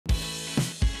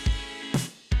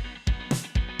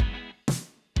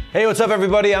Hey, what's up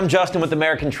everybody? I'm Justin with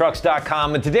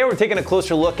AmericanTrucks.com, and today we're taking a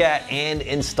closer look at and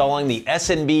installing the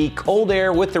S&B Cold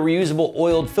Air with the reusable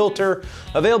oiled filter,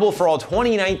 available for all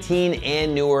 2019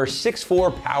 and newer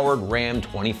 6.4 powered Ram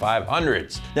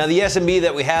 2500s. Now the S&B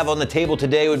that we have on the table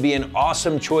today would be an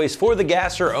awesome choice for the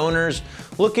gasser owners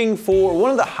looking for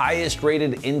one of the highest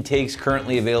rated intakes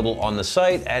currently available on the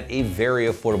site at a very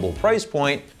affordable price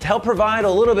point to help provide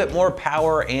a little bit more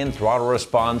power and throttle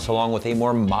response along with a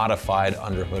more modified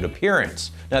underhood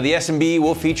appearance. Now the S&B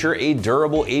will feature a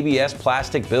durable ABS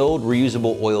plastic build,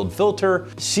 reusable oiled filter,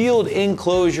 sealed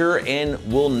enclosure, and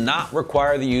will not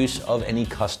require the use of any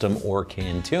custom or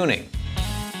can tuning.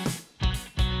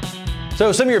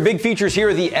 So some of your big features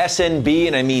here of the S&B,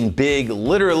 and I mean big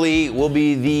literally, will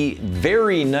be the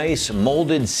very nice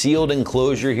molded sealed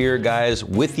enclosure here, guys,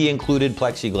 with the included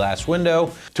plexiglass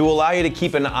window to allow you to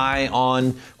keep an eye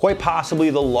on quite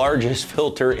possibly the largest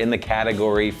filter in the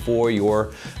category for your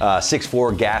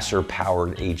 6.4 gasser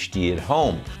powered HD at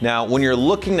home. Now, when you're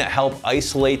looking to help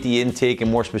isolate the intake and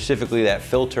more specifically that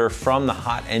filter from the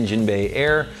hot engine bay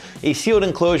air, a sealed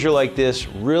enclosure like this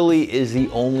really is the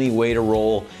only way to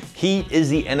roll. Heat is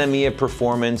the enemy of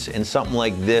performance, and something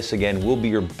like this, again, will be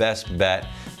your best bet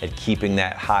at keeping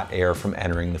that hot air from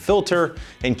entering the filter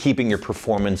and keeping your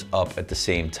performance up at the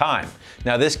same time.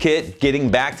 Now this kit,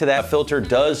 getting back to that filter,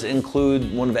 does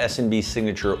include one of S&B's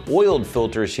signature oiled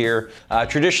filters here.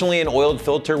 Traditionally, an oiled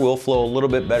filter will flow a little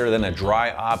bit better than a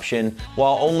dry option,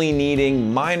 while only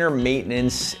needing minor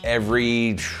maintenance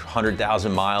every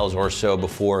 100,000 miles or so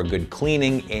before a good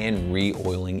cleaning and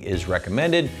re-oiling is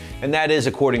recommended, and that is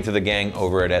according to the gang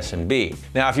over at S&B.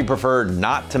 Now, if you prefer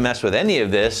not to mess with any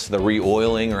of this, the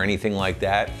re-oiling or anything like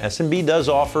that, S&B does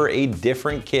offer a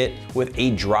different kit with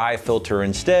a dry filter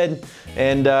instead,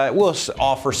 and it will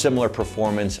offer similar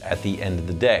performance at the end of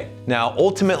the day. Now,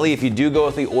 ultimately, if you do go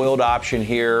with the oiled option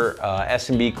here,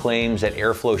 S&B claims that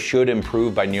airflow should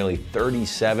improve by nearly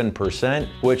 37%,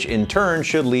 which in turn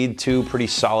should lead to pretty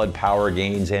solid power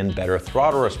gains and better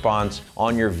throttle response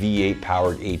on your V8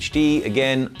 powered HD,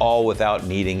 again, all without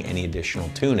needing any additional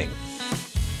tuning.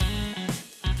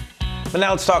 But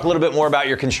now let's talk a little bit more about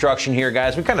your construction here,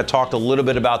 guys. We kind of talked a little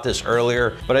bit about this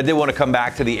earlier, but I did want to come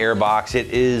back to the air box. It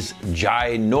is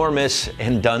ginormous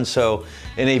and done so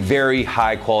in a very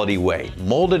high quality way.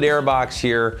 Molded air box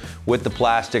here with the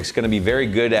plastics, going to be very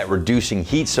good at reducing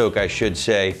heat soak, I should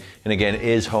say, and again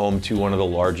is home to one of the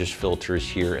largest filters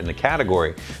here in the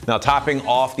category. Now topping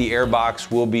off the air box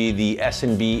will be the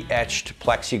S&B etched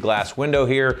plexiglass window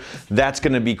here. That's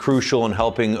going to be crucial in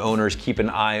helping owners keep an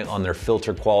eye on their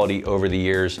filter quality over the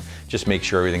years. Just make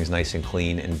sure everything's nice and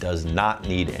clean and does not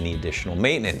need any additional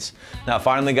maintenance. Now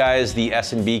finally, guys, the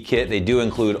S&B kit, they do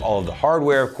include all of the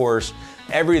hardware, of course,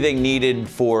 everything needed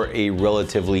for a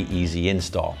relatively easy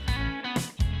install.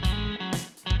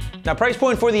 Now, price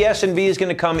point for the S&B is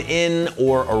gonna come in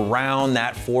or around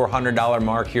that $400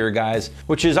 mark here, guys,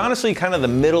 which is honestly kind of the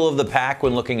middle of the pack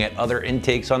when looking at other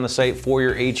intakes on the site for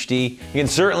your HD. You can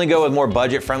certainly go with more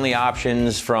budget-friendly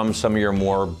options from some of your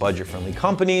more budget-friendly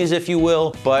companies, if you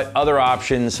will, but other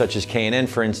options such as K&N,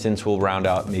 for instance, will round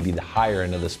out maybe the higher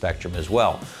end of the spectrum as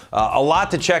well. A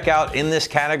lot to check out in this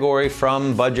category,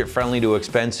 from budget-friendly to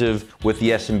expensive, with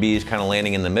the S&Bs kind of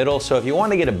landing in the middle. So if you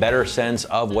want to get a better sense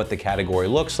of what the category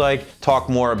looks like, talk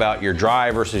more about your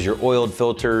dry versus your oiled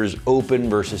filters, open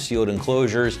versus sealed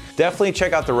enclosures, definitely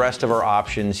check out the rest of our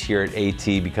options here at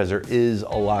AT, because there is a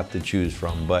lot to choose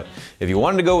from. But if you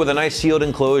wanted to go with a nice sealed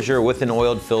enclosure with an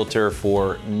oiled filter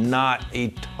for not a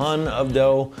ton of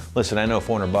dough, listen, I know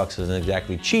 400 bucks isn't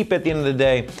exactly cheap at the end of the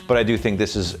day, but I do think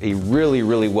this is a really,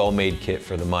 really well-made kit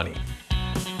for the money.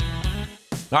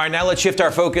 All right, now let's shift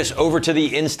our focus over to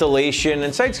the installation,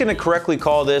 and site's gonna correctly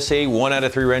call this a 1 out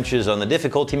of 3 wrenches on the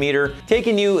difficulty meter,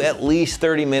 taking you at least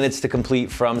 30 minutes to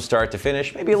complete from start to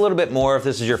finish, maybe a little bit more if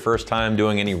this is your first time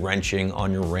doing any wrenching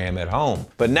on your Ram at home.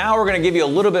 But now we're gonna give you a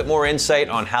little bit more insight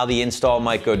on how the install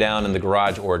might go down in the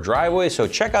garage or driveway, so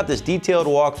check out this detailed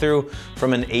walkthrough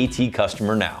from an AT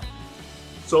customer now.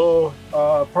 So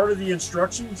part of the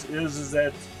instructions is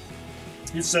that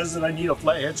it says that I need a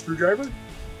flathead screwdriver,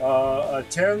 a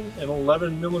 10 and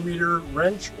 11 millimeter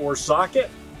wrench or socket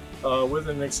with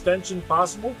an extension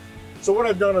possible. So what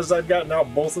I've done is I've gotten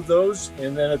out both of those,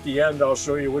 and then at the end I'll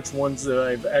show you which ones that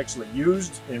I've actually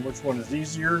used and which one is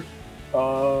easier.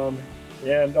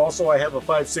 And also I have a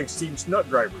 5/16 nut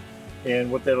driver,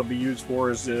 and what that'll be used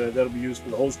for is that'll be used for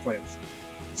the hose clamps.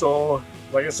 So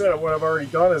like I said, what I've already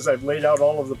done is I've laid out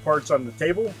all of the parts on the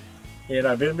table, and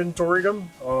I've inventoried them.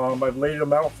 I've laid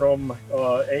them out from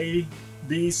A,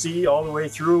 B, C, all the way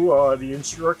through the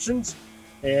instructions,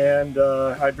 and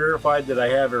I verified that I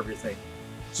have everything.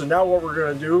 So now what we're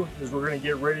going to do is we're going to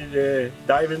get ready to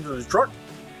dive into the truck,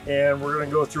 and we're going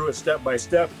to go through it step by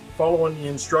step, following the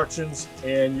instructions,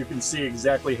 and you can see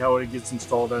exactly how it gets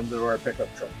installed into our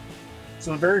pickup truck.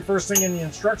 So the very first thing in the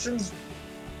instructions,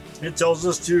 it tells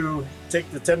us to take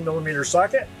the 10mm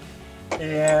socket,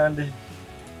 and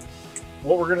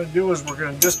what we're going to do is we're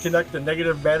going to disconnect the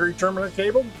negative battery terminal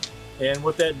cable. And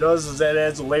what that does is that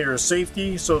adds a layer of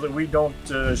safety so that we don't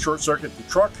short circuit the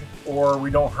truck, or we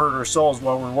don't hurt ourselves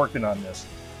while we're working on this.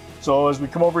 So as we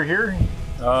come over here,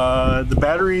 the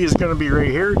battery is going to be right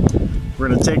here. We're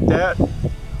going to take that,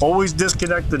 always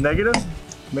disconnect the negative,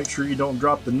 make sure you don't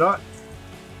drop the nut.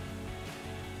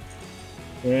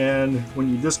 And when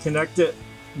you disconnect it,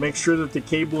 make sure that the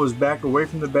cable is back away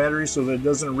from the battery so that it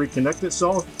doesn't reconnect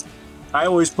itself. I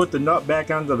always put the nut back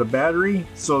onto the battery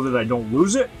so that I don't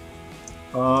lose it.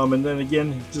 And then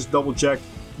again, just double check,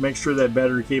 make sure that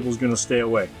battery cable is going to stay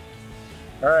away.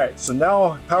 All right, so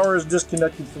now power is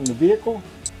disconnected from the vehicle.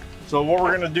 So what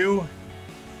we're going to do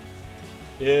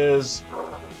is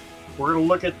we're going to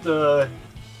look at the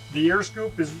air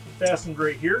scoop is fastened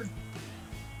right here,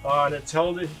 and it's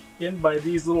held in by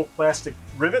these little plastic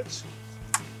rivets.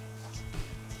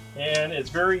 And it's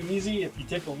very easy. If you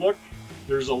take a look,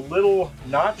 there's a little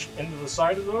notch into the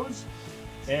side of those.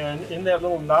 And in that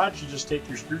little notch, you just take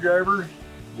your screwdriver,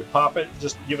 you pop it,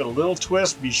 just give it a little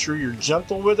twist, be sure you're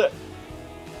gentle with it.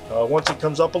 Once it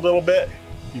comes up a little bit,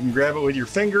 you can grab it with your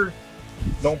finger.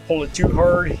 Don't pull it too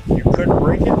hard, you could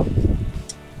break it.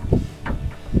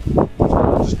 So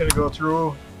I'm just going to go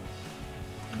through,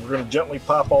 and we're going to gently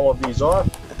pop all of these off.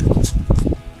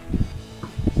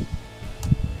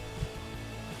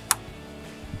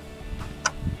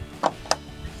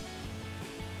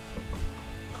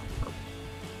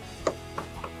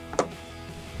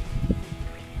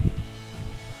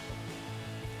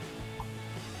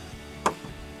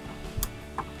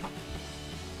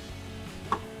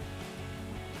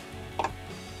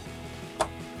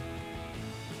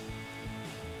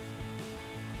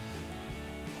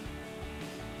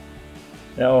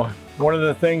 Now, one of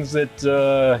the things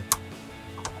that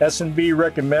S&B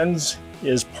recommends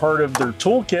as part of their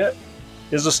toolkit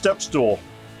is a step stool.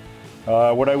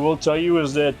 What I will tell you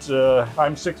is that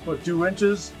I'm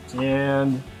 6'2"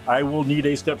 and I will need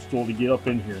a step stool to get up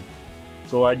in here.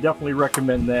 So I definitely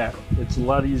recommend that. It's a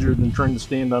lot easier than trying to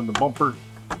stand on the bumper.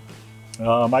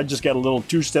 I just got a little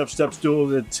two-step step stool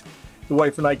that the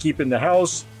wife and I keep in the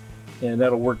house, and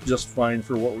that'll work just fine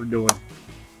for what we're doing.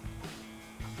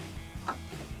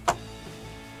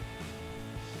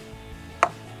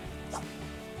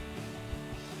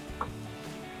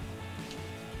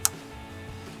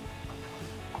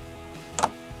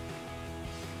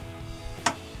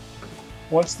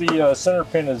 Once the center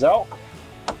pin is out,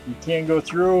 you can go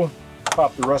through,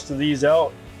 pop the rest of these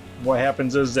out. What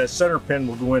happens is that center pin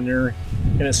will go in there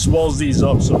and it swells these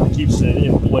up so it keeps it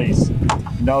in place.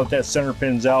 Now that center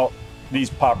pin's out, these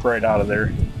pop right out of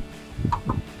there.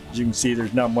 As you can see,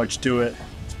 there's not much to it.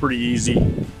 It's pretty easy.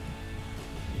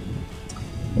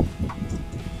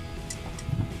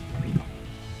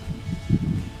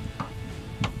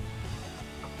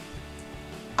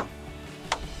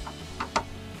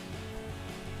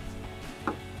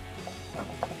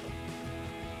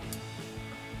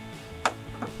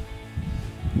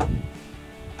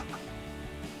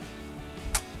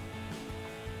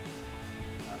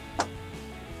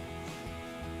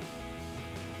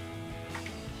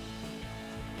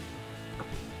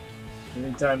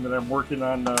 Anytime that I'm working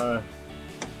on a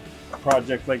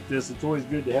project like this, it's always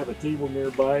good to have a table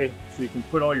nearby so you can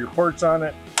put all your parts on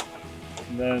it.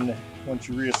 And then once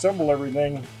you reassemble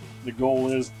everything, the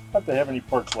goal is not to have any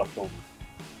parts left over.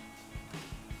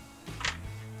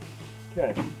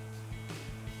 Okay.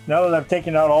 Now that I've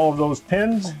taken out all of those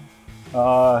pins,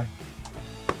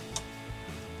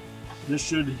 this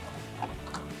should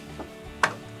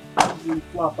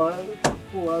flop out of it,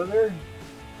 pull out of there.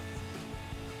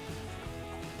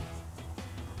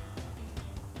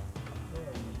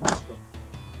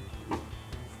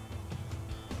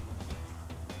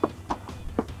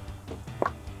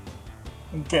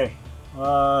 Okay,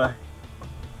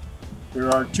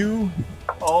 there are two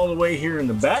all the way here in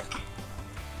the back,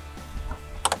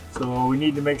 so we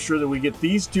need to make sure that we get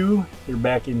these two. They're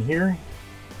back in here.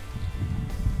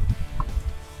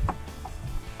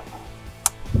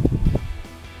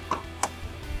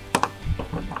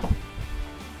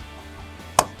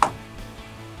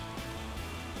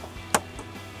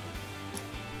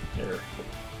 There.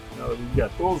 Now that we've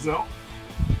got those out,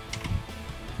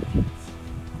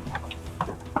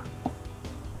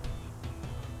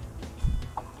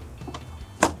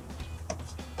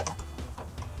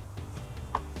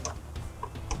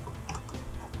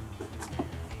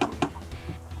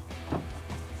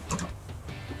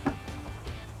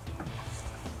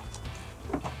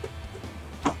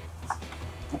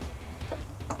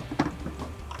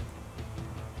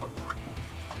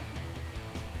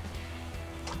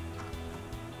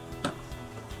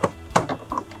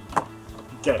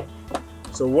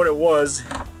 So what it was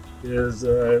is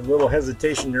a little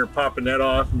hesitation there popping that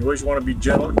off. And you always want to be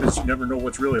gentle because you never know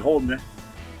what's really holding it.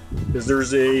 Is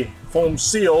there's a foam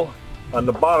seal on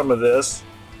the bottom of this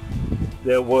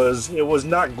that it was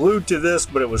not glued to this,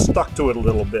 but it was stuck to it a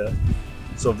little bit.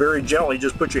 So very gently,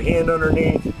 just put your hand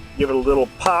underneath, give it a little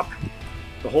pop,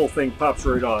 the whole thing pops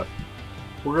right off.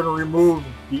 We're going to remove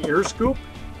the air scoop.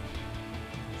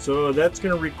 So that's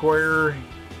going to require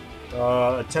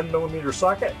a 10mm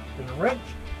socket and a wrench.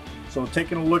 So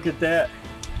taking a look at that,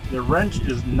 the wrench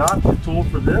is not the tool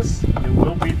for this. It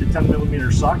will be the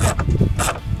 10mm socket.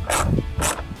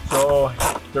 So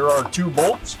there are 2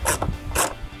 bolts,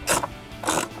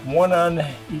 one on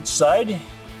each side.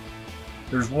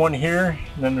 There's one here,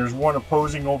 and then there's one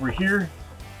opposing over here.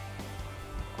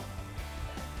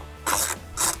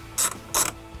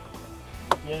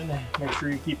 Again, make sure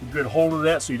you keep a good hold of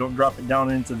that so you don't drop it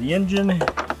down into the engine.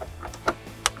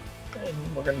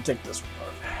 And we're going to take this one off.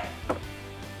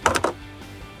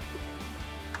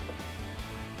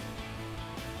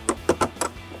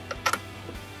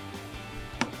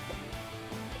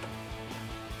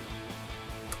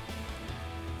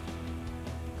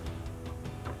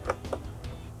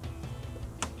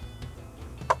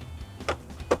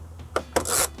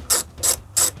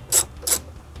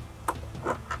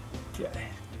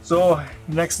 So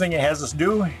the next thing it has us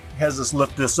do, it has us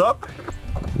lift this up.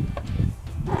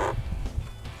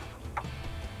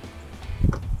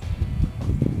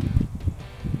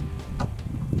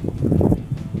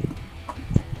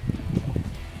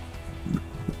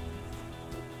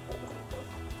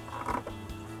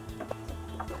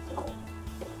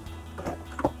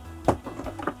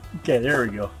 Okay, there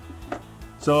we go.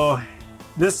 So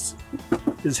this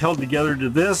is held together to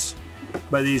this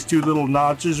by these 2 little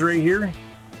notches right here.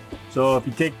 So if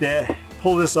you take that,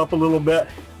 pull this up a little bit,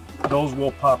 those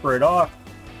will pop right off.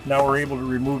 Now we're able to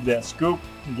remove that scoop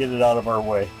and get it out of our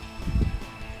way.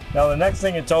 Now the next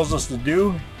thing it tells us to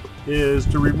do is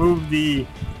to remove the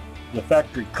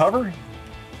factory cover.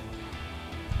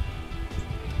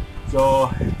 So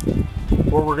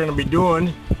what we're going to be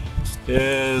doing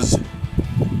is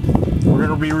we're going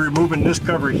to be removing this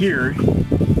cover here.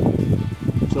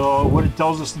 So what it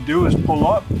tells us to do is pull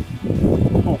up,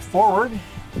 pull forward.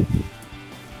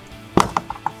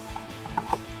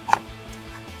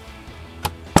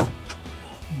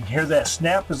 Hear that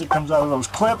snap as it comes out of those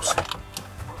clips.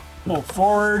 Pull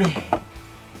forward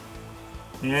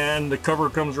and the cover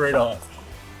comes right off.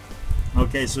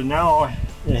 Okay, so now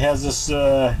it has this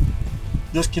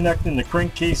disconnect in the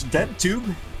crankcase vent tube,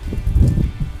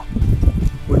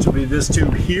 which will be this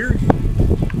tube here.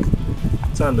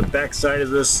 It's on the back side of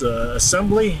this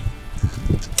assembly.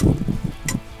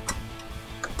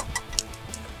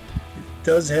 It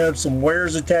does have some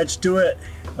wires attached to it.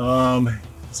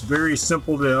 It's very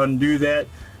simple to undo that.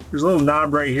 There's a little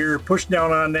knob right here. Push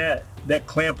down on that. That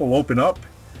clamp will open up.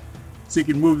 So you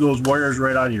can move those wires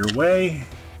right out of your way.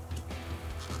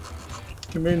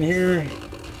 Come in here.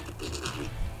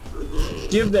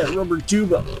 Give that rubber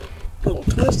tube a little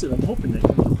twist and I'm hoping it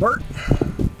can work.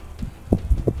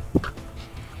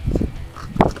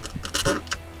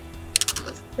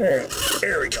 There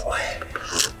we go.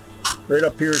 Right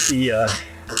up here at the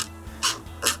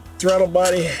throttle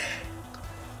body.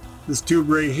 This tube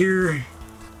right here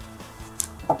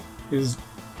is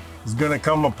going to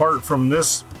come apart from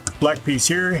this black piece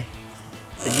here.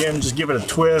 Again, just give it a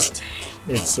twist.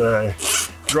 It's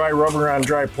dry rubber on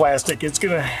dry plastic. It's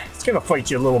gonna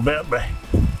fight you a little bit, but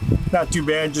not too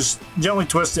bad. Just gently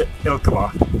twist it, it'll come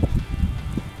off.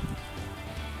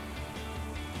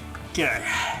 Okay.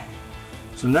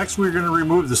 So next we're going to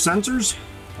remove the sensors.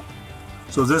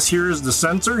 So this here is the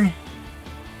sensor.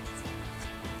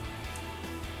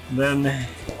 Then,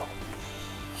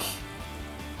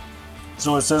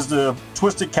 so it says to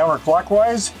twist it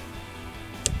counterclockwise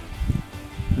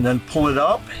and then pull it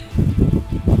up.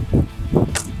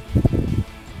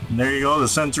 And there you go, the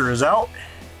sensor is out.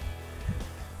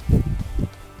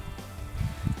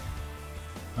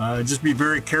 Just be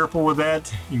very careful with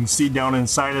that. You can see down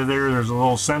inside of there's a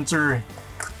little sensor.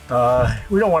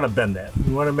 We don't want to bend that.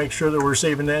 We want to make sure that we're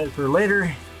saving that for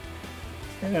later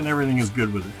and everything is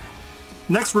good with it.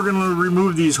 Next, we're going to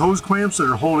remove these hose clamps that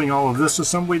are holding all of this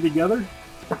assembly together.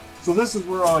 So this is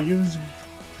where I'll use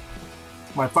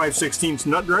my 5/16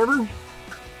 nut driver. I'm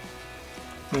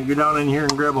going to go down in here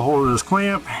and grab a hold of this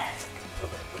clamp,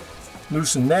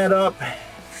 loosen that up.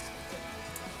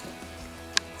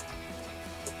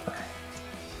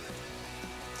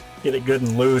 Get it good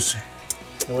and loose.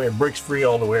 That way it breaks free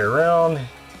all the way around.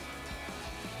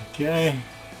 Okay.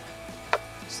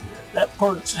 So that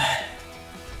part's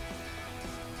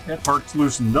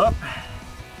loosened up.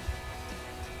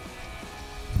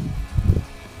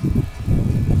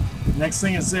 Next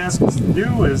thing it's asked us to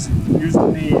do is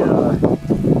using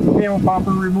the panel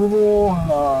popper removal,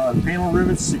 panel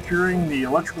rivets securing the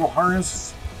electrical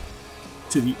harness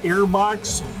to the air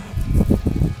box.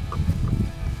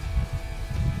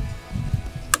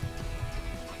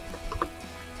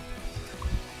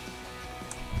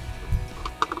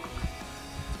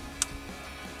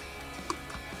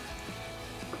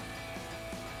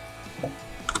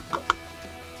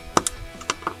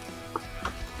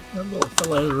 That little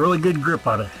fella has a really good grip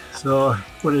on it. So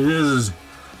what it is a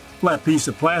flat piece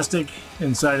of plastic.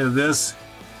 Inside of this,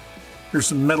 there's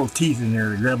some metal teeth in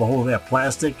there to grab a hold of that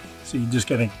plastic. So you just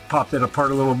gotta pop that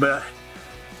apart a little bit.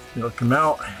 It'll come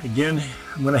out. Again,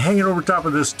 I'm gonna hang it over top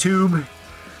of this tube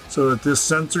so that this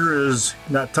sensor is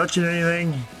not touching anything.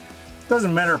 It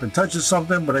doesn't matter if it touches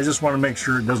something, but I just want to make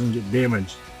sure it doesn't get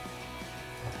damaged.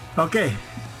 Okay,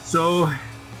 so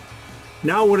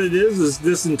now what it is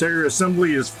this entire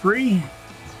assembly is free.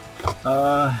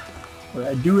 But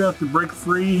I do have to break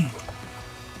free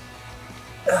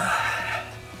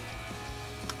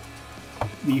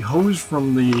the hose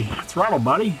from the throttle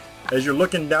body. As you're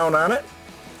looking down on it,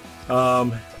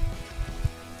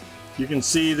 you can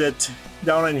see that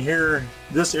down in here,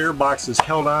 this air box is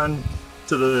held on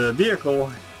to the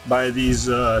vehicle by these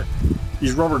rubber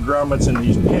grommets and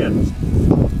these pins.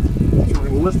 So we're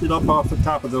going to lift it up off the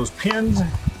top of those pins.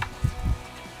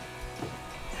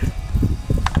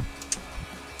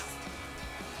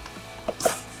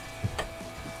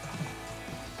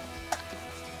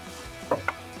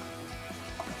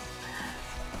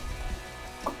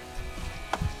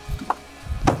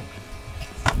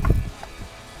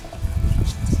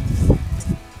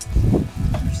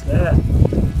 That.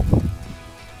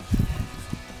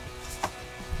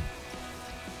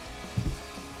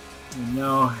 And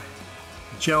now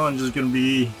the challenge is going to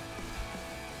be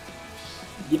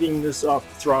getting this off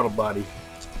the throttle body.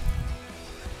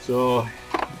 So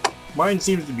mine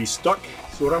seems to be stuck.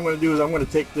 So what I'm going to do is I'm going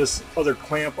to take this other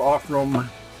clamp off from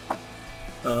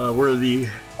where the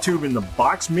tube and the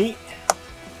box meet.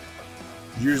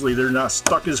 Usually they're not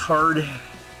stuck as hard,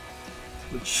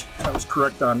 which I was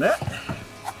correct on that.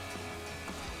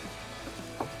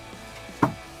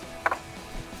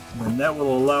 And that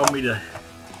will allow me to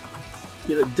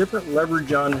get a different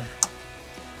leverage on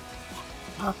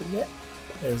popping that,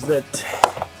 as that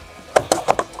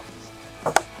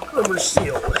rubber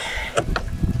seal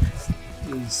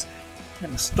is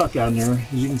kind of stuck on there.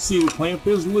 As you can see, the clamp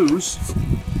is loose.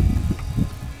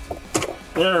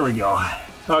 There we go.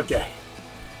 Okay.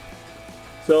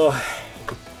 So it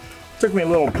took me a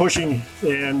little pushing,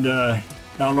 and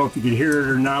I don't know if you could hear it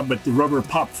or not, but the rubber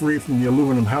popped free from the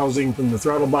aluminum housing from the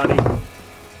throttle body.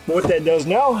 But what that does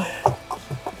now,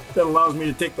 that allows me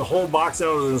to take the whole box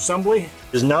out of the assembly,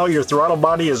 is now your throttle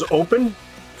body is open.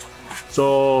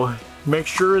 So make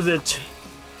sure that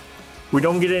we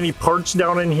don't get any parts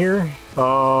down in here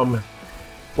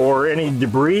or any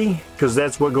debris, because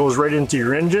that's what goes right into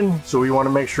your engine. So we want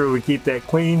to make sure we keep that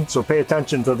clean. So pay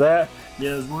attention to that.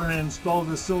 Yes, we're going to install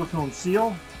this silicone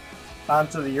seal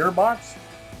onto the air box.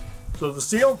 So the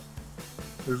seal,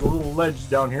 there's a little ledge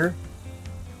down here.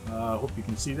 I hope you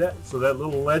can see that. So that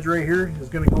little ledge right here is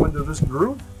going to go into this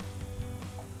groove.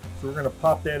 So we're going to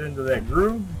pop that into that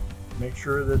groove. Make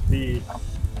sure that the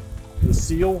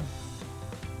seal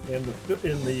and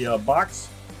the box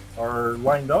are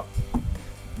lined up in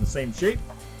the same shape.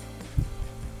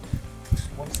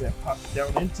 Once that pops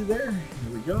down into there,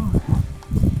 here we go.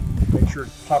 Make sure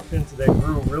it popped into that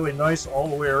groove really nice all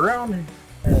the way around.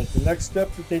 Alright, the next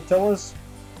step that they tell us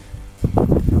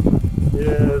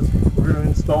is we're going to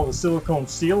install the silicone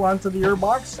seal onto the air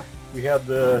box. We have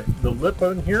the lip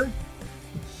on here.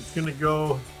 It's going to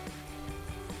go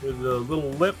with a little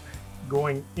lip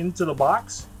going into the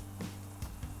box.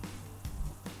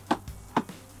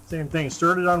 Same thing,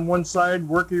 start it on one side,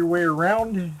 work your way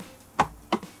around.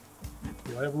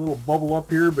 You'll have a little bubble up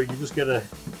here, but you just got to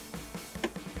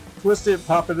twist it,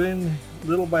 pop it in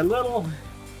little by little.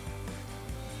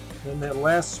 Then that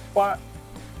last spot,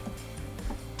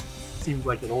 seems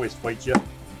like it always fights you,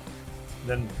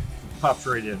 then pops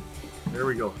right in. There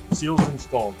we go, seal's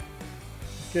installed.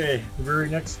 Okay, the very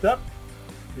next step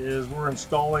is we're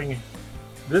installing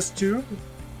this tube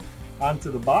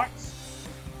onto the box.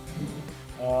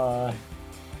 So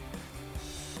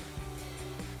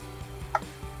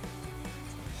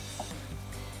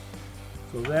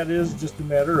that is just a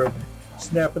matter of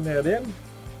snapping that in.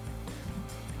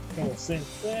 Kind of same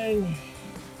thing.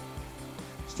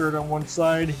 Start on one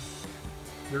side.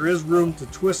 There is room to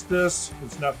twist this.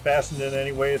 It's not fastened in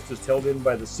any way. It's just held in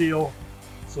by the seal,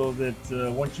 so that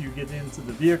once you get into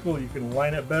the vehicle, you can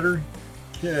line it better.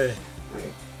 Okay.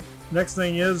 Next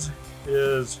thing is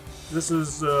this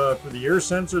is for the air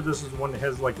sensor. This is the one that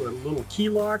has like a little key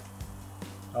lock.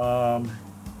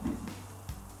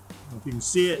 If you can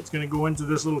see it, it's going to go into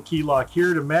this little key lock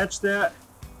here to match that.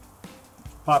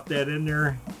 Pop that in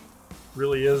there.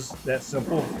 Really is that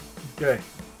simple. Okay.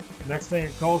 Next thing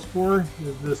it calls for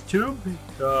is this tube.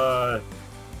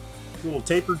 Little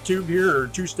tapered tube here, or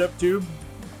two-step tube.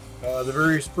 The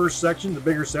very first section, the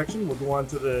bigger section, will go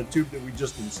onto the tube that we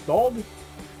just installed.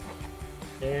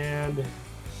 And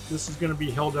this is going to be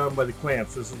held down by the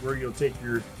clamps. This is where you'll take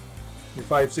your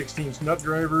 5/16 nut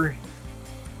driver.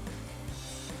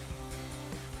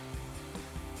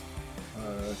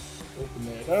 Open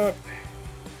that up.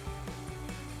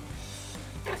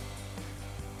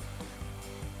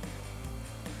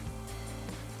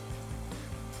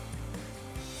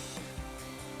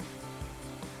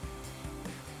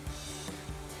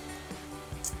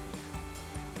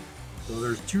 So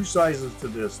there's two sizes to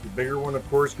this. The bigger one, of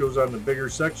course, goes on the bigger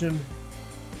section.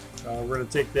 We're going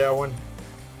to take that one.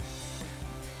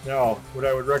 Now, what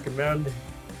I would recommend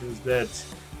is that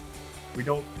we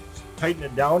don't tighten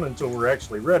it down until we're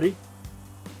actually ready.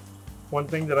 One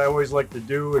thing that I always like to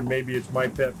do, and maybe it's my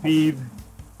pet peeve,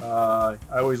 I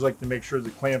always like to make sure the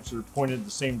clamps are pointed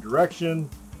the same direction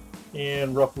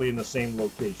and roughly in the same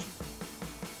location.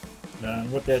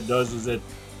 And what that does is that,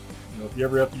 you know, if you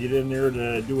ever have to get in there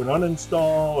to do an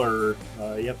uninstall, or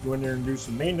you have to go in there and do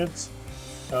some maintenance,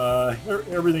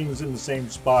 everything's in the same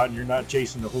spot and you're not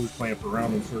chasing the hose clamp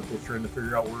around in circles trying to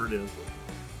figure out where it is.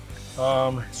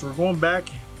 So we're going back,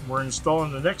 we're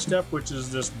installing the next step, which is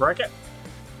this bracket.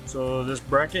 So this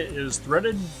bracket is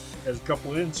threaded, has a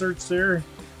couple of inserts there.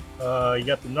 You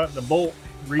got the nut and the bolt,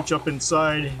 reach up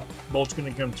inside, bolt's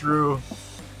going to come through,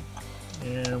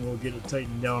 and we'll get it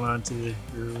tightened down onto,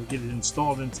 or we'll get it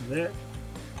installed into that.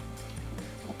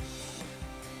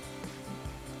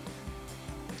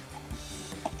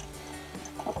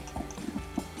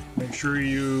 Make sure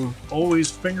you always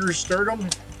finger start them.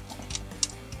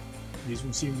 These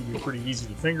ones seem to be pretty easy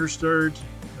to finger start.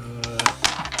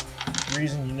 The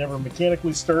reason you never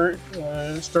mechanically start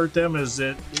them is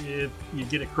that if you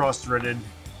get it cross-threaded,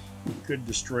 you could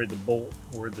destroy the bolt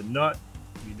or the nut.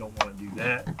 You don't want to do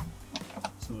that.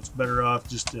 So it's better off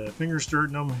just finger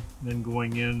starting them and then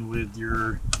going in with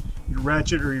your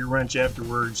ratchet or your wrench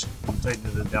afterwards and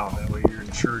tightening it down. That way you're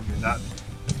ensured you're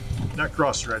not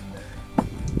cross-threading there.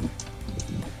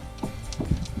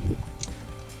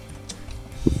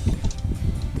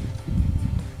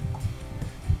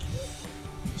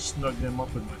 Snug them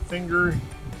up with my finger.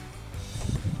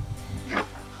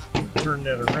 Turn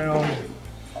that around.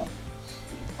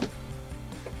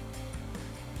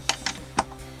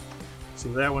 So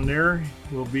that one there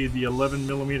will be the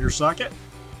 11mm socket.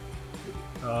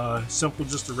 Simple,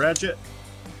 just a ratchet.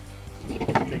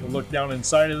 Take a look down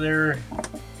inside of there.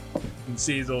 You can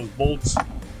see those bolts.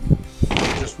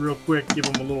 Just real quick, give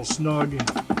them a little snug.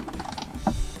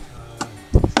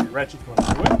 The ratchet going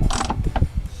through it.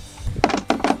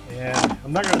 And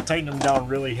I'm not going to tighten them down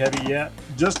really heavy yet,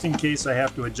 just in case I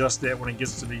have to adjust that when it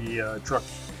gets to the truck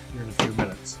here in a few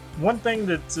minutes. One thing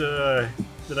that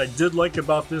I did like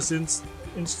about this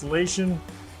installation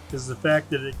is the fact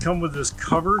that it comes with this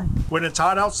cover. When it's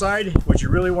hot outside, what you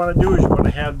really want to do is you want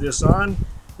to have this on.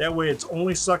 That way it's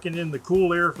only sucking in the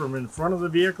cool air from in front of the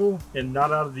vehicle and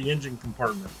not out of the engine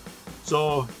compartment.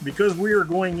 So because we are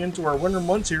going into our winter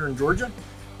months here in Georgia,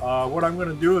 what I'm going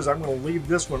to do is I'm going to leave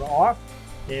this one off.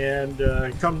 And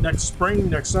come next spring,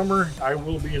 next summer, I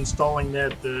will be installing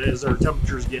that as our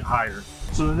temperatures get higher.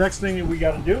 So the next thing that we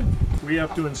got to do, we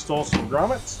have to install some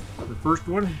grommets. The first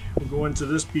one will go into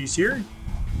this piece here.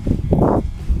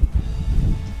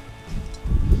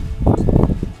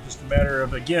 Just a matter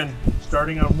of, again,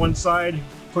 starting on one side,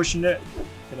 pushing it,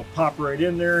 it'll pop right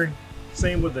in there.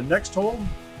 Same with the next hole.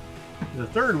 The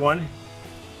third one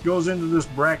goes into this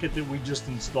bracket that we just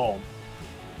installed.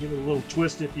 Give it a little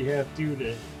twist if you have to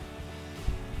get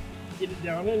it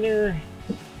down in there.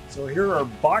 So here our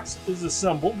box is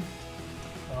assembled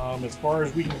as far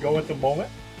as we can go at the moment.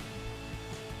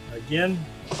 Again,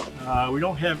 we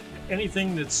don't have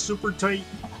anything that's super tight.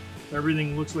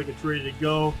 Everything looks like it's ready to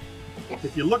go.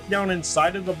 If you look down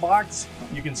inside of the box,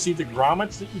 you can see the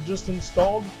grommets that you just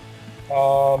installed.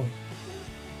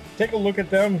 Take a look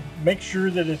at them. Make sure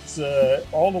that it's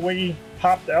all the way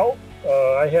popped out.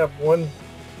 I have one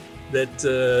that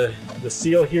the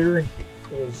seal here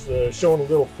was showing a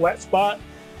little flat spot.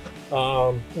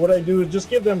 What I do is just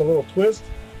give them a little twist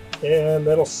and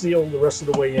that'll seal the rest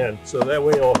of the way in. So that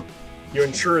way you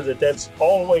ensure that that's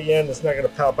all the way in. It's not going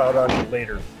to pop out on you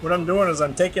later. What I'm doing is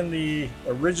I'm taking the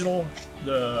original,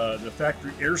 the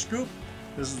factory air scoop,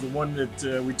 This is the one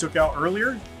that we took out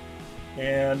earlier,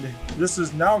 and this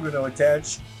is now going to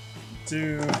attach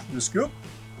to the scoop.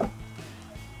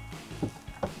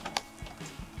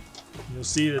 You'll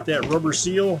see that that rubber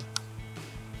seal is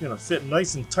going to fit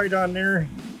nice and tight on there.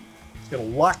 It's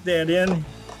going to lock that in.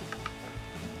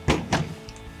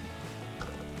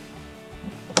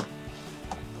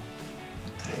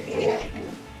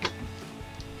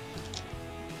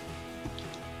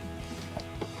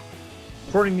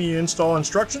 According to the install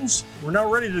instructions, we're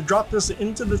now ready to drop this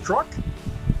into the truck.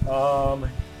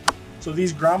 So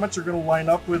these grommets are going to line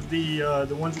up with the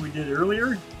ones we did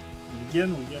earlier. And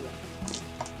again, we got to.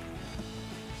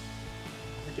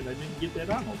 Thinking I didn't get that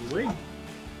on all the way.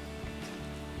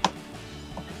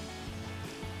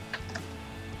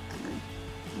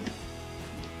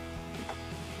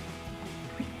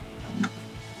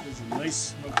 There's a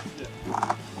nice.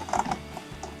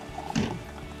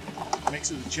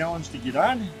 Makes it a challenge to get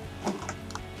on, but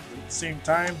at the same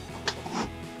time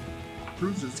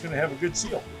proves that it's going to have a good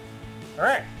seal. All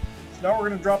right, so now we're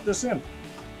going to drop this in.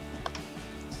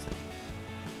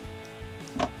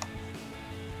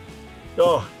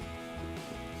 So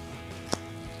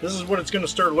this is what it's going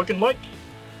to start looking like.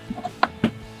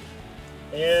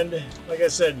 And like I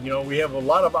said, you know, we have a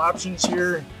lot of options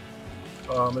here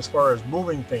as far as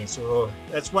moving things, so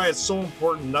that's why it's so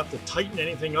important not to tighten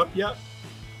anything up yet.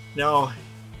 Now,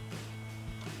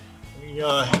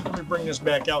 let me bring this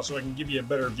back out so I can give you a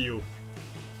better view.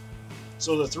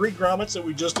 So the 3 grommets that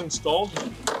we just installed,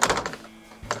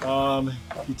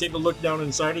 you take a look down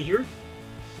inside of here.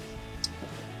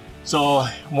 So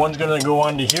one's going to go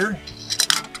onto here,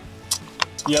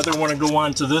 the other one will go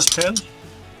onto this pin,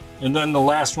 and then the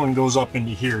last one goes up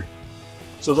into here.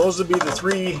 So those would be the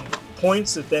 3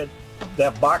 points that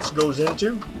box goes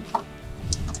into.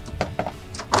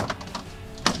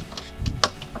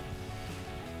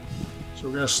 So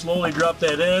we're going to slowly drop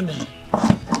that in.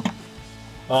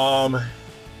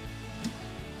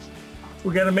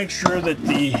 We got to make sure that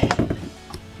the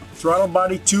throttle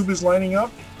body tube is lining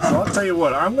up. So I'll tell you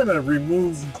what, I'm going to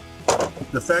remove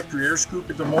the factory air scoop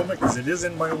at the moment because it is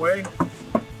in my way.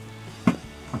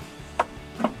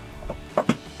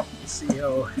 Let's see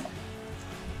how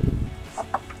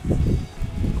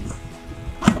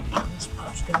this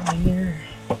pops down in there.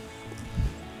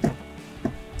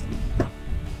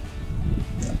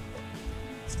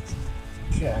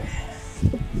 Okay.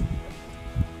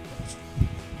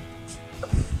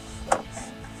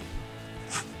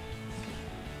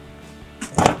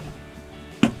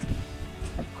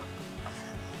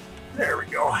 There we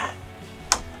go.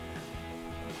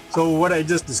 So what I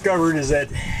just discovered is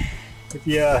that if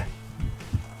you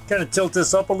kind of tilt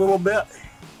this up a little bit,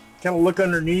 kind of look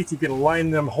underneath, you can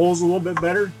align them holes a little bit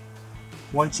better.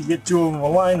 Once you get 2 of them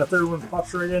aligned, the 3rd one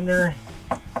pops right in there.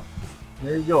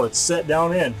 There you go, it's set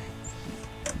down in.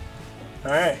 All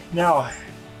right, now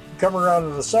come around to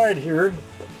the side here,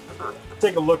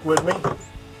 take a look with me.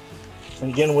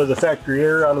 And again, with the factory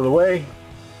air out of the way,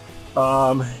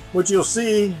 what you'll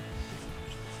see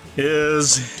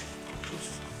is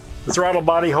the throttle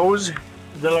body hose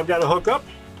that I've got to hook up.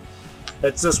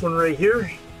 That's this one right here.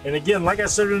 And again, like I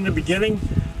said in the beginning,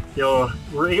 you know,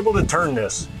 we're able to turn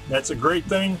this. That's a great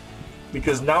thing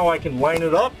because now I can line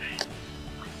it up.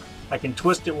 I can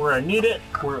twist it where I need it,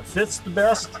 where it fits the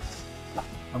best.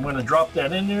 I'm going to drop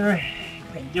that in there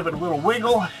and give it a little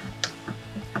wiggle.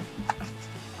 I'm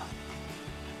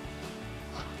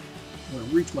going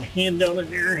to reach my hand down in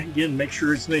there, again, make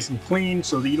sure it's nice and clean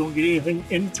so that you don't get anything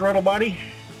in the throttle body.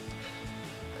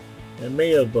 I may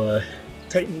have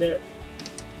tightened that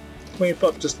clamp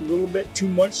up just a little bit too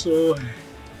much, so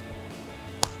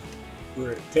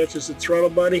where it attaches the throttle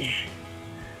body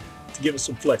to give it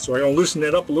some flex. So I'm going to loosen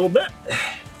that up a little bit.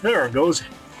 There it goes.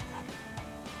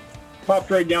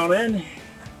 Popped right down in.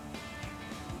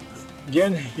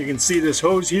 Again, you can see this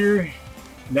hose here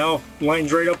now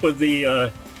lines right up with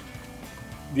the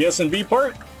S&B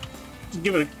part. Just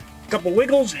give it a couple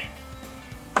wiggles,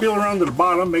 feel around to the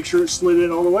bottom, make sure it's slid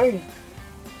in all the way.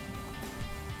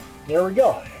 There we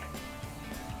go.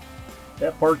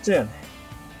 That part's in.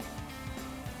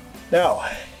 Now,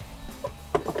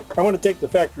 I want to take the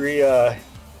factory air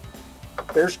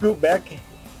scoop back.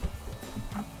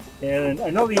 And I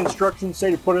know the instructions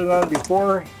say to put it on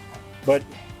before, but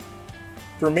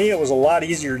for me it was a lot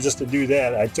easier just to do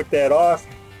that. I took that off.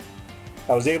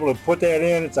 I was able to put that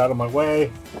in. It's out of my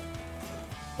way.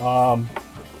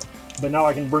 But now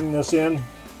I can bring this in.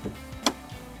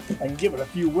 I can give it a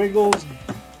few wiggles.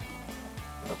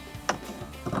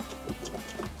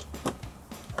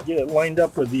 Get it lined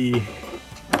up with the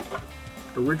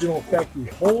original factory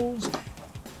holes.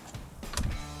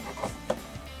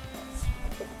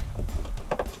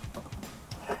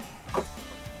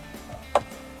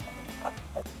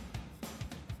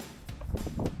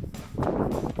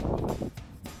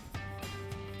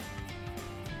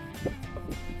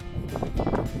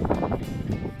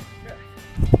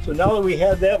 So now that we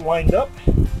had that lined up,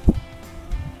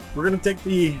 we're going to take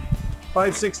the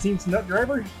 5/16 nut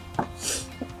driver.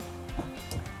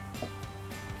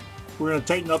 We're going to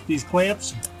tighten up these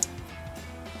clamps.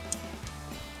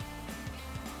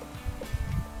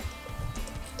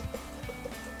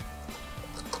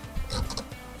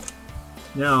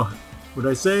 Now, what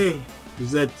I say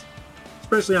is that,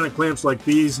 especially on the clamps like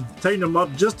these, tighten them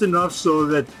up just enough so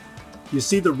that you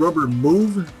see the rubber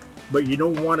move, but you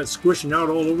don't want it squishing out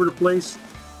all over the place.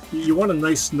 You want a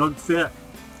nice snug fit.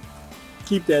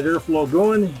 Keep that airflow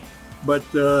going, but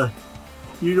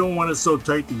you don't want it so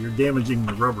tight that you're damaging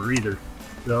the rubber either.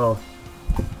 So,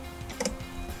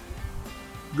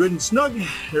 good and snug.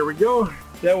 There we go.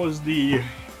 That was the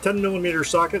 10mm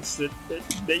sockets that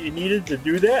you needed to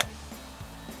do that.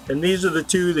 And these are the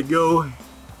two that go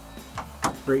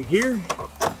right here.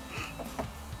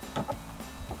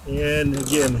 And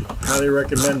again, highly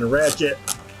recommend the ratchet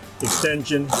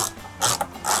extension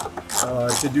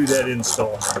to do that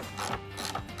install.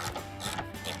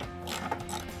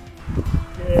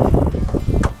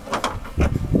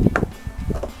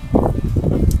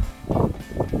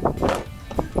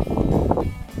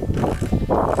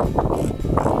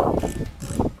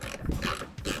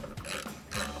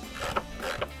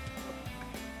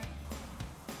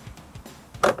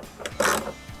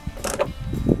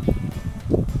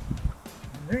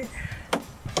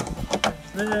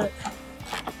 That.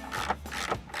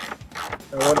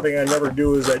 And one thing I never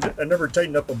do is I never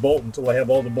tighten up a bolt until I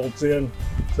have all the bolts in.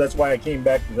 So that's why I came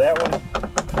back to that one.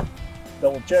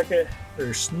 Double check it.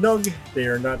 They're snug. They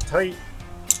are not tight.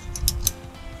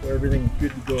 So everything's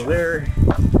good to go there.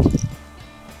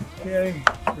 Okay.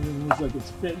 Everything looks like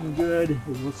it's fitting good.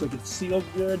 It looks like it's sealed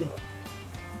good.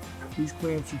 These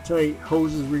clamps are tight.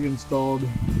 Hoses reinstalled.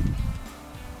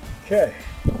 Okay.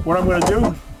 What I'm going to do,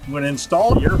 I'm going to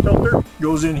install the air filter.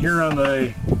 Goes in here on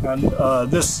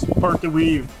this part that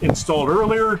we installed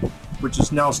earlier, which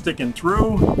is now sticking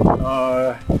through.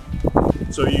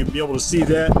 So you'll be able to see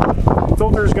that. The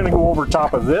filter is going to go over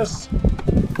top of this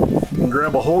and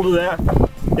grab a hold of that.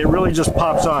 It really just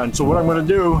pops on. So what I'm going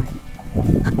to do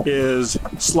is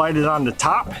slide it on the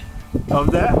top of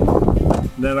that.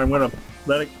 Then I'm going to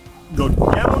let it go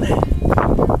down,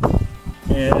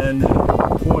 and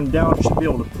going down, I should be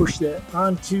able to push that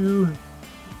onto.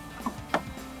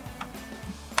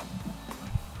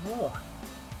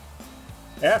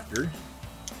 After,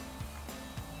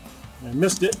 I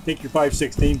missed it, take your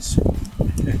 5/16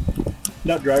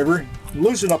 nut driver,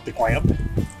 loosen up the clamp.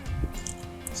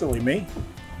 Silly me.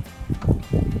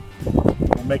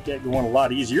 I'll make that go on a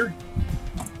lot easier.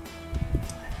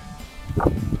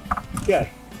 Okay.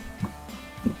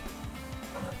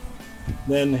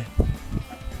 Then,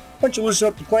 once you loosen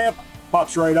up the clamp,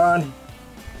 pops right on.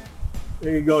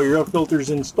 There you go, your air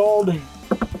filter's installed.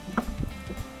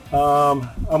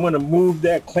 I'm going to move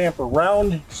that clamp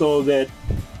around so that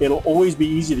it'll always be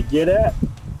easy to get at.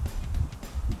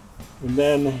 And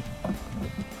then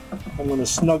I'm going to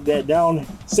snug that down.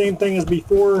 Same thing as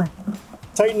before.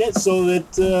 Tighten it so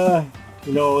that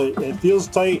you know it feels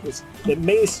tight.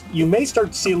 You may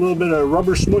start to see a little bit of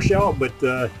rubber smush out, but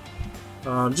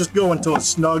just go until it's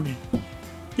snug.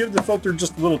 Give the filter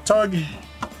just a little tug.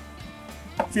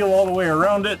 Feel all the way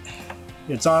around it.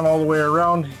 It's on all the way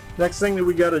around. Next thing that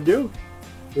we got to do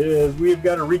is we've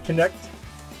got to reconnect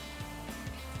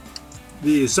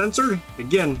the sensor.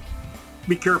 Again,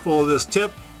 be careful of this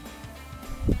tip.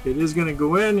 It is going to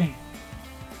go in.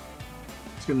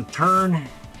 It's going to turn.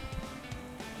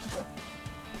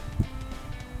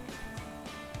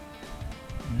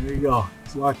 There you go.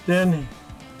 It's locked in.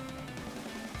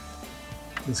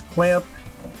 This clamp.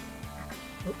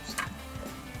 Oops.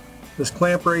 This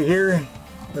clamp right here.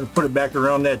 I'm going to put it back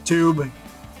around that tube.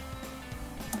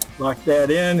 Lock that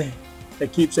in.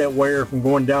 That keeps that wire from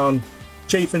going down,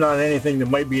 chafing on anything that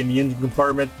might be in the engine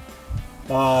compartment.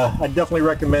 I definitely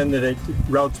recommend that it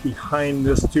routes behind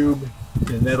this tube,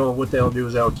 and what that'll do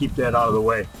is that'll keep that out of the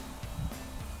way.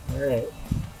 All right,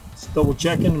 just double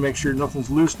checking to make sure nothing's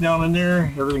loose down in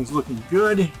there. Everything's looking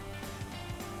good.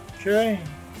 Okay.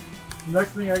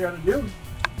 Next thing I got to do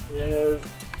is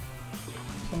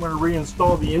I'm going to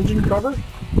reinstall the engine cover.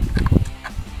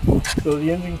 So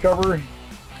the engine cover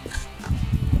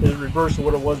is reverse of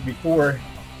what it was before.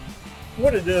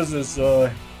 What it is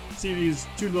see these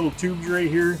two little tubes right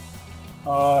here.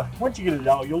 Once you get it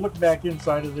out, you'll look back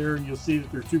inside of there and you'll see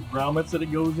that there are two grommets that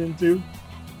it goes into.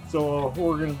 So what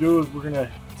we're going to do is we're going to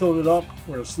tilt it up,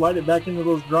 we're going to slide it back into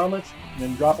those grommets and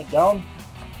then drop it down.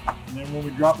 And then when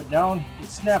we drop it down, it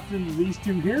snaps into these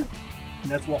two here,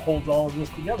 and that's what holds all of this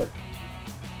together.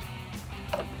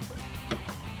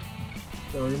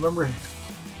 So remember,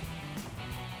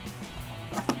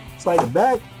 Slide it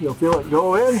back, you'll feel it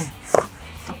go in,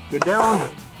 go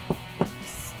down.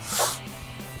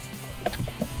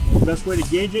 The best way to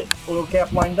gauge it, little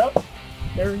cap lined up.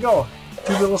 There we go.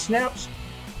 2 little snaps.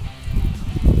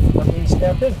 That means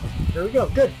snap in. There we go,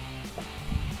 good.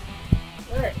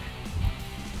 Alright.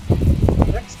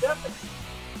 Next step.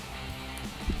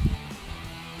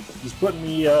 Just putting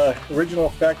the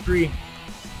original factory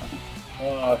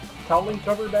cowling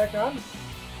cover back on.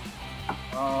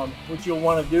 What you'll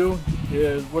want to do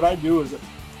is, what I do is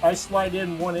I slide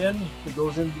in one end that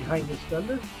goes in behind this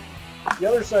fender. The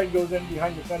other side goes in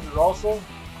behind the fender also,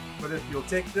 but if you'll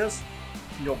take this,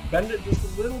 you'll bend it just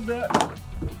a little bit,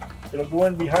 it'll go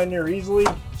in behind there easily,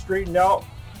 straightened out,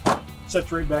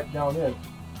 sets right back down in.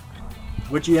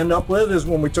 What you end up with is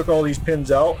when we took all these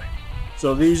pins out,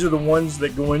 so these are the ones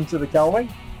that go into the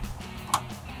cowling,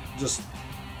 just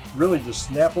really just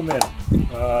snap them in.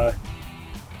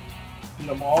 Put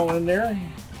them all in there.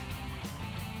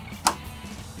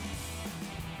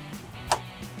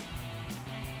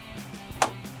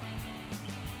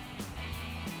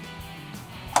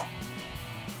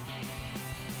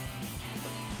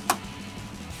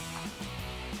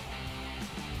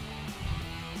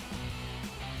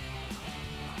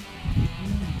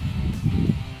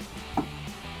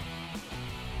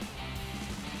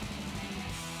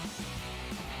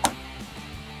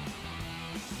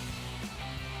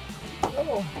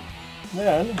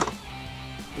 Then,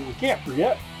 what we can't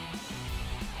forget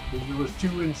is there was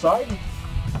 2 inside.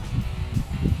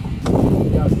 We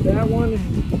got that one,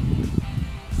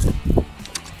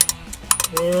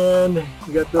 and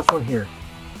we got this one here.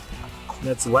 And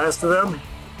that's the last of them.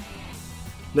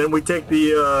 Then we take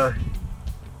the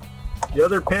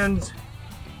other pins,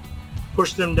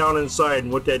 push them down inside,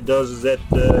 and what that does is that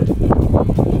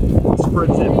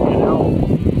spreads that pin out,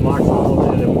 locks all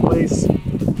of that in place.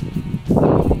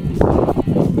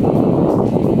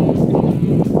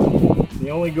 They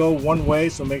only go one way,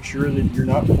 so make sure that you're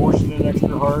not forcing it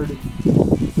extra hard.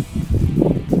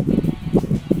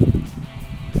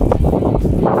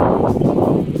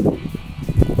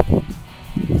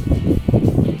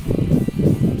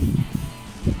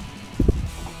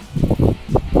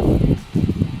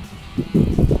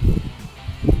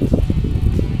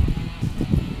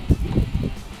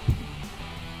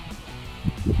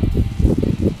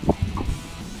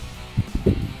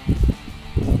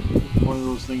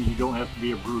 Things you don't have to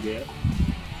be a brute at.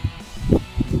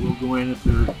 It will go in if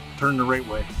they're turned the right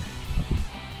way.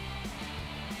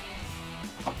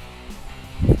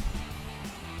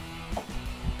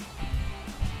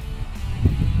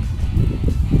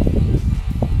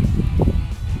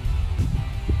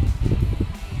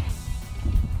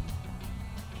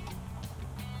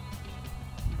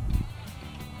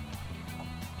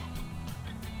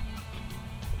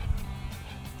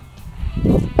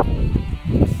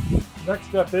 Next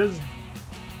step is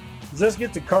this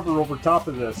gets a cover over top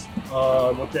of this.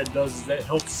 What that does is that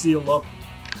helps seal up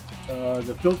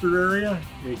the filter area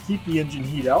and keep the engine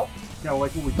heat out, kind of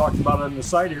like what we talked about on the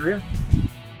side area.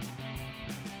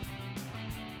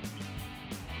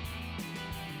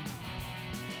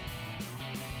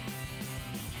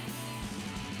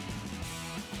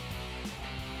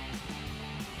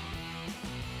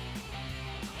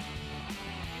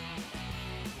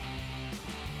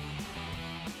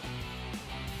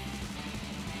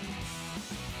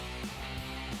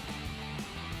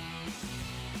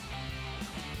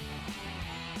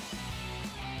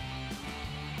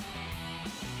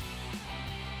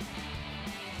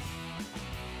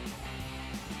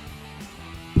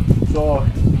 So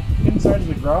inside of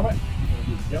the grommet,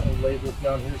 I'll just gently lay this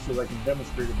down here so that I can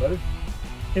demonstrate it better.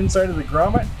 Inside of the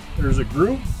grommet, there's a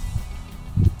groove.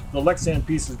 The Lexan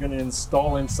piece is going to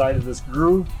install inside of this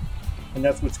groove, and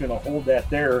that's what's going to hold that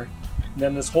there. And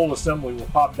then this whole assembly will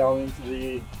pop down into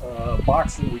the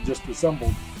box that we just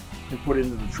assembled and put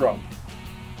into the trunk.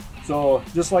 So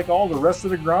just like all the rest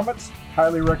of the grommets,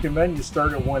 highly recommend you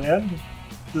start at one end.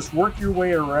 Just work your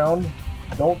way around.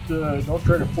 Don't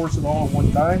try to force it all at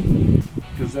one time,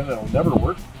 because then it'll never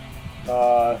work.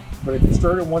 But if you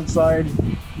start at one side,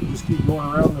 you just keep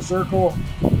going around the circle,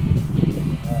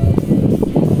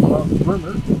 around the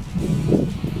perimeter.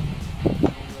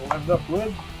 We'll end up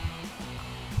with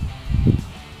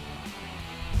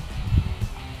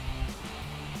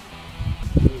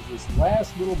there's this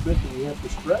last little bit that we have to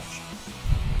stretch.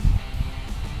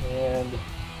 And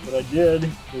what I did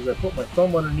is I put my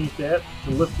thumb underneath that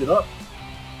to lift it up.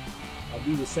 I'll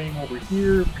do the same over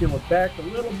here, peel it back a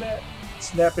little bit,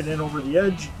 snap it in over the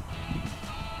edge.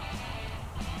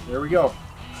 There we go.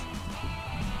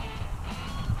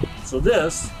 So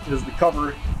this is the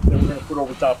cover that we're going to put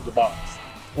over top of the box.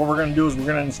 what we're going to do is we're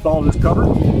going to install this cover.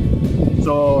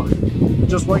 So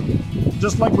just like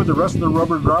with the rest of the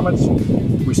rubber grommets,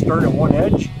 we start at one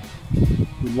edge,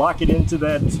 we lock it into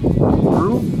that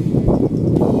groove,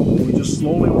 and we just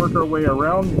slowly work our way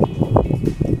around.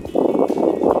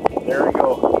 There we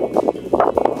go.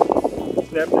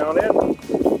 Snap down in.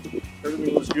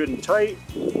 Everything looks good and tight.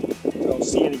 I don't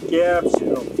see any gaps. I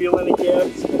don't feel any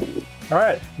gaps. All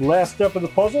right, last step of the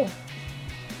puzzle.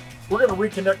 We're going to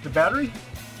reconnect the battery.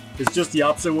 It's just the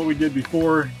opposite of what we did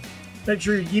before. Make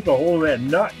sure you keep a hold of that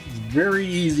nut. It's very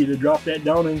easy to drop that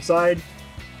down inside.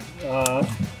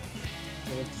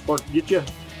 Spark to get you.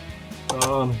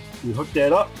 You hook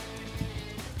that up.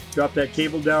 Drop that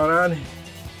cable down on.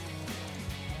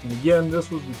 And again,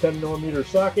 this was the 10mm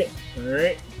socket. All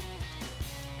right.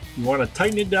 You want to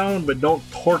tighten it down, but don't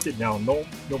torque it down. Don't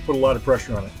put a lot of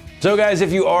pressure on it. So guys,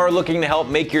 if you are looking to help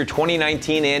make your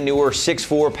 2019 and newer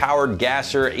 6.4 powered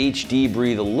gasser HD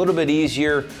breathe a little bit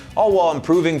easier, all while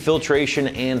improving filtration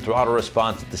and throttle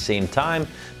response at the same time,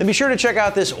 then be sure to check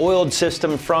out this oiled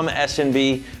system from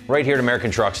S&B right here at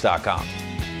AmericanTrucks.com.